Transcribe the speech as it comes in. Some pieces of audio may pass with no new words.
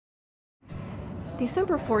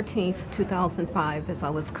December 14th, 2005, as I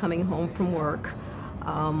was coming home from work,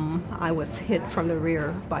 I was hit from the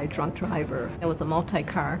rear by a drunk driver. It was a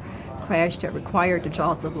multi-car crash that required the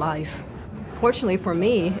jaws of life. Fortunately for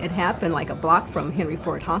me, it happened like a block from Henry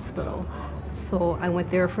Ford Hospital. So I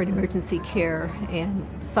went there for emergency care and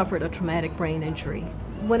suffered a traumatic brain injury.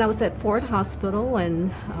 When I was at Ford Hospital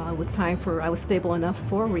and I was stable enough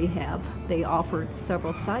for rehab, they offered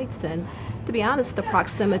several sites, and to be honest, the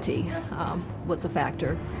proximity was a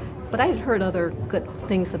factor. But I had heard other good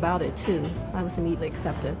things about it too. I was immediately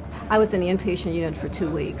accepted. I was in the inpatient unit for 2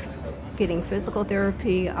 weeks, getting physical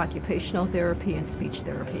therapy, occupational therapy, and speech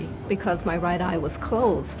therapy. Because my right eye was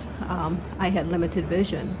closed, I had limited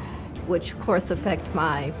vision, which of course affect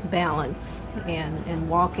my balance and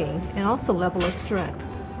walking, and also level of strength.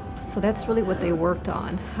 So that's really what they worked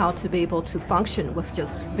on, how to be able to function with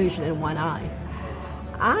just vision in one eye.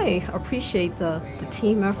 I appreciate the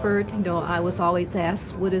team effort. You know, I was always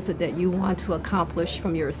asked, what is it that you want to accomplish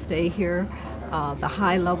from your stay here? The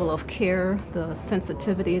high level of care, the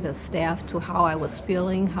sensitivity of the staff to how I was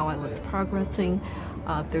feeling, how I was progressing,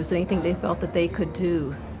 if there's anything they felt that they could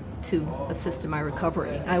do to assist in my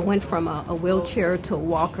recovery. I went from a wheelchair to a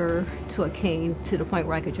walker to a cane to the point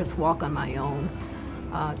where I could just walk on my own.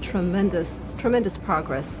 Tremendous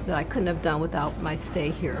progress that I couldn't have done without my stay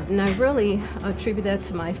here. And I really attribute that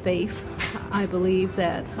to my faith. I believe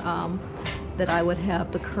that I would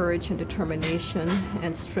have the courage and determination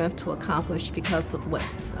and strength to accomplish because of what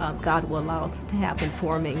God will allow to happen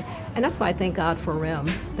for me. And that's why I thank God for REM,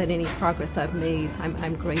 that any progress I've made,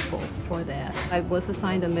 I'm grateful for that. I was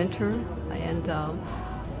assigned a mentor,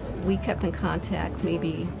 and we kept in contact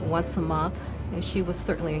maybe once a month, and she was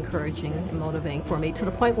certainly encouraging and motivating for me to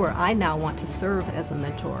the point where I now want to serve as a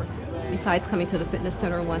mentor. Besides coming to the fitness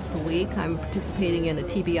center once a week, I'm participating in the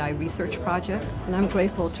TBI research project, and I'm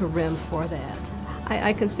grateful to REM for that.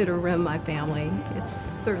 I consider REM my family. It's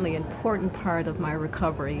certainly an important part of my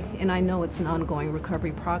recovery, and I know it's an ongoing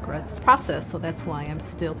recovery process, so that's why I'm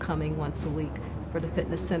still coming once a week for the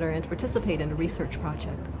fitness center and to participate in the research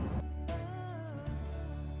project.